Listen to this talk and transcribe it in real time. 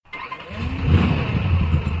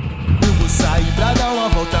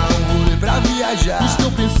viajar.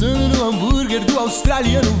 Estou pensando no hambúrguer do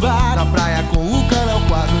Australiano Bar, na praia com o canal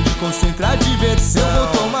 4, onde concentra a diversão. eu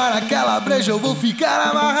vou tomar aquela breja, eu vou ficar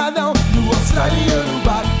amarradão. No Australiano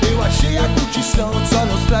Bar eu achei a curtição. Só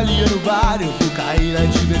no Australiano Bar eu vou cair na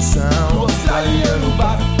diversão. No Australiano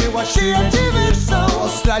Bar eu achei a diversão. No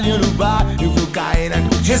Australiano Bar eu vou cair na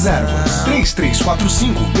curtição. Reservas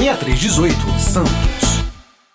 3345-6318 Santos.